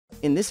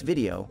In this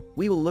video,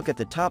 we will look at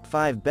the top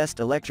 5 best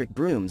electric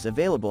brooms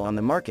available on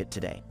the market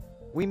today.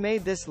 We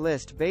made this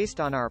list based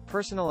on our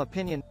personal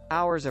opinion,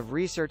 hours of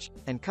research,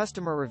 and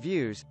customer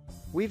reviews.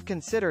 We've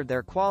considered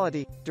their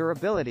quality,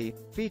 durability,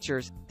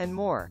 features, and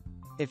more.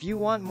 If you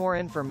want more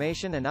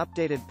information and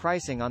updated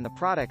pricing on the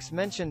products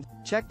mentioned,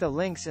 check the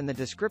links in the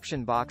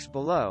description box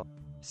below.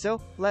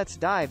 So, let's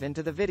dive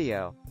into the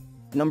video.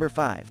 Number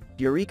 5.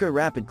 Eureka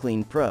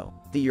RapidClean Pro.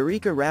 The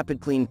Eureka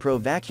RapidClean Pro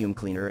vacuum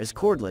cleaner is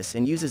cordless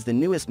and uses the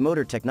newest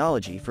motor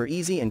technology for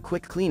easy and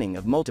quick cleaning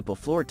of multiple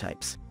floor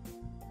types.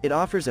 It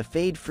offers a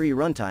fade-free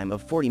runtime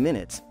of 40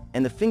 minutes,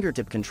 and the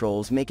fingertip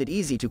controls make it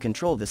easy to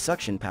control the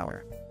suction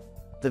power.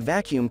 The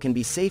vacuum can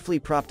be safely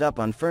propped up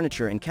on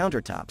furniture and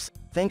countertops,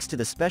 thanks to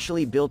the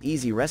specially built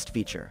Easy Rest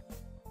feature.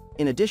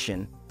 In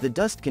addition, the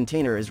dust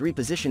container is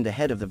repositioned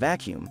ahead of the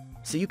vacuum,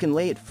 so you can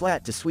lay it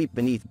flat to sweep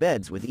beneath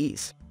beds with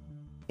ease.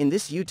 In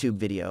this YouTube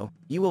video,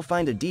 you will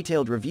find a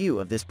detailed review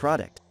of this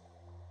product.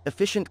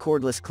 Efficient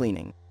cordless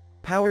cleaning.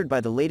 Powered by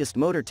the latest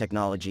motor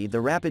technology, the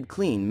Rapid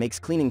Clean makes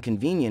cleaning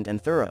convenient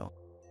and thorough.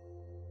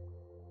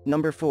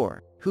 Number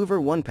 4.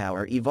 Hoover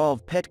Onepwr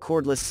Evolve Pet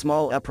Cordless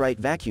Small Upright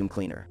Vacuum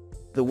Cleaner.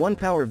 The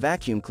Onepwr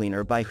vacuum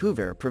cleaner by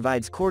Hoover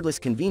provides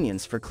cordless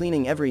convenience for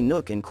cleaning every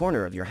nook and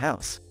corner of your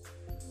house.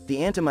 The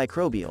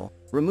antimicrobial,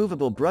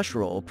 removable brush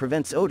roll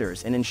prevents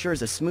odors and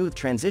ensures a smooth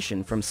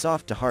transition from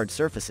soft to hard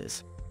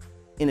surfaces.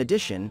 In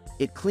addition,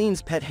 it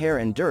cleans pet hair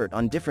and dirt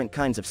on different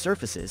kinds of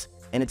surfaces,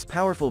 and its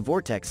powerful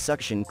vortex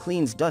suction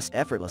cleans dust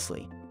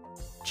effortlessly.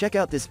 Check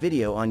out this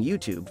video on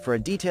YouTube for a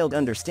detailed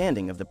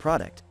understanding of the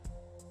product.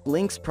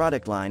 Link's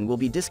product line will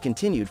be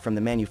discontinued from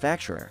the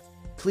manufacturer.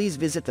 Please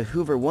visit the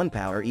Hoover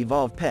Onepwr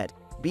Evolve Pet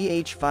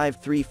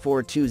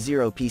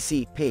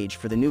BH53420PC page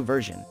for the new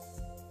version.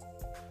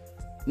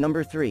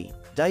 Number 3.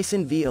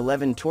 Dyson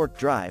V11 Torque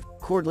Drive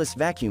Cordless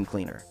Vacuum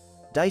Cleaner.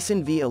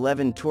 Dyson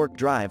V11 Torque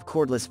Drive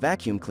Cordless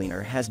Vacuum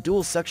Cleaner has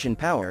dual suction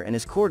power and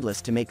is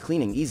cordless to make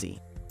cleaning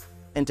easy.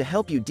 And to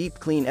help you deep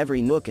clean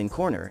every nook and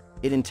corner,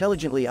 it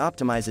intelligently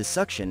optimizes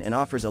suction and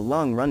offers a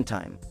long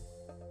runtime.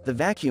 The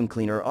vacuum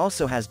cleaner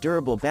also has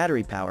durable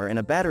battery power and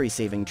a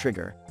battery-saving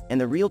trigger, and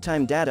the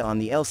real-time data on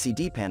the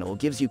LCD panel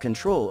gives you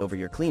control over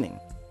your cleaning.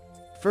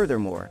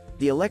 Furthermore,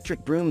 the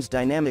Electric Brooms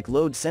dynamic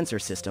load sensor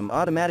system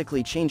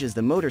automatically changes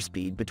the motor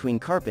speed between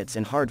carpets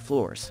and hard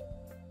floors.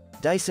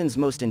 Dyson's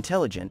most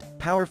intelligent,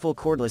 powerful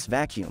cordless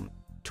vacuum.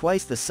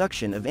 Twice the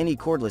suction of any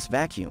cordless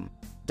vacuum.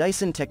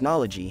 Dyson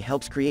technology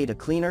helps create a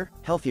cleaner,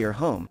 healthier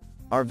home.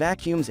 Our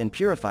vacuums and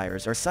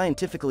purifiers are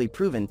scientifically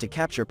proven to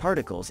capture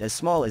particles as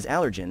small as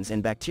allergens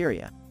and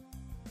bacteria.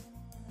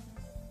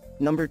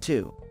 Number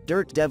 2.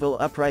 Dirt Devil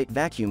Upright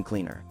Vacuum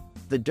Cleaner.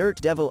 The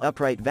Dirt Devil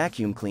Upright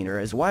Vacuum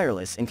Cleaner is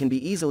wireless and can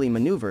be easily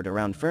maneuvered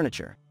around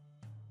furniture.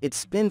 Its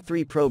Spin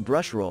 3 Pro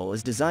brush roll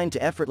is designed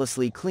to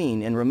effortlessly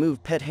clean and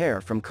remove pet hair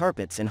from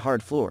carpets and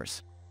hard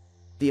floors.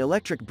 The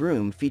electric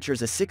broom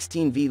features a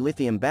 16V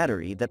lithium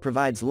battery that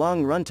provides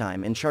long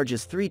runtime and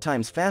charges 3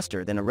 times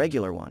faster than a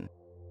regular one.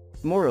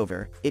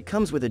 Moreover, it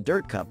comes with a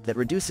dirt cup that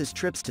reduces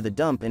trips to the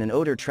dump and an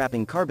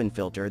odor-trapping carbon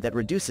filter that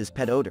reduces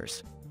pet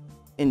odors.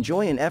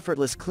 Enjoy an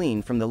effortless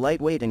clean from the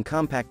lightweight and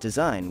compact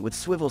design with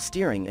swivel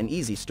steering and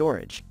easy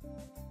storage.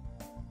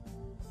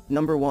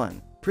 Number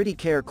 1.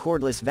 PrettyCare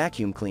Cordless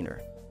Vacuum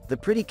Cleaner. The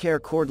PrettyCare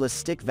Cordless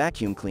Stick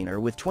Vacuum Cleaner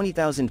with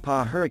 20,000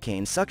 PA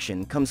hurricane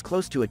suction comes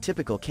close to a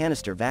typical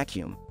canister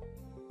vacuum.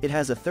 It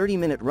has a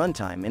 30-minute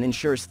runtime and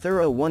ensures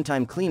thorough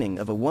one-time cleaning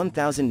of a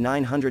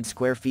 1,900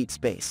 square feet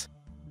space.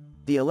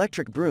 The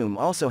electric broom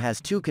also has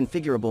 2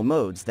 configurable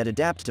modes that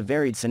adapt to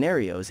varied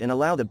scenarios and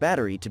allow the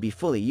battery to be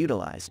fully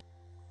utilized.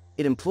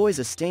 It employs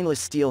a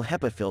stainless steel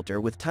HEPA filter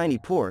with tiny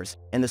pores,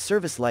 and the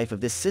service life of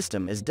this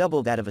system is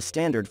double that of a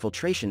standard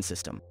filtration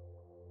system.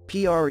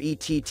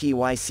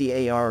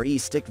 PrettyCare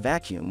stick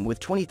vacuum with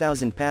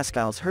 20,000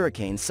 pascals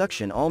hurricane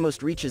suction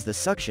almost reaches the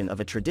suction of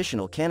a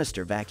traditional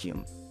canister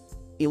vacuum.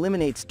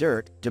 Eliminates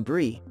dirt,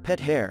 debris, pet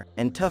hair,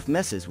 and tough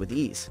messes with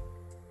ease.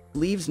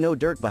 Leaves no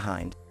dirt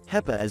behind.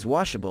 HEPA is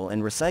washable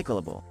and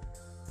recyclable.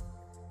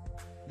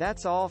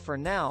 That's all for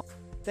now.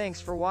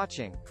 Thanks for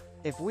watching.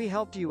 If we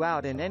helped you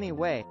out in any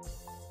way,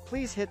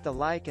 please hit the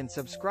like and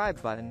subscribe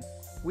button.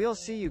 We'll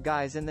see you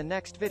guys in the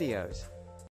next videos.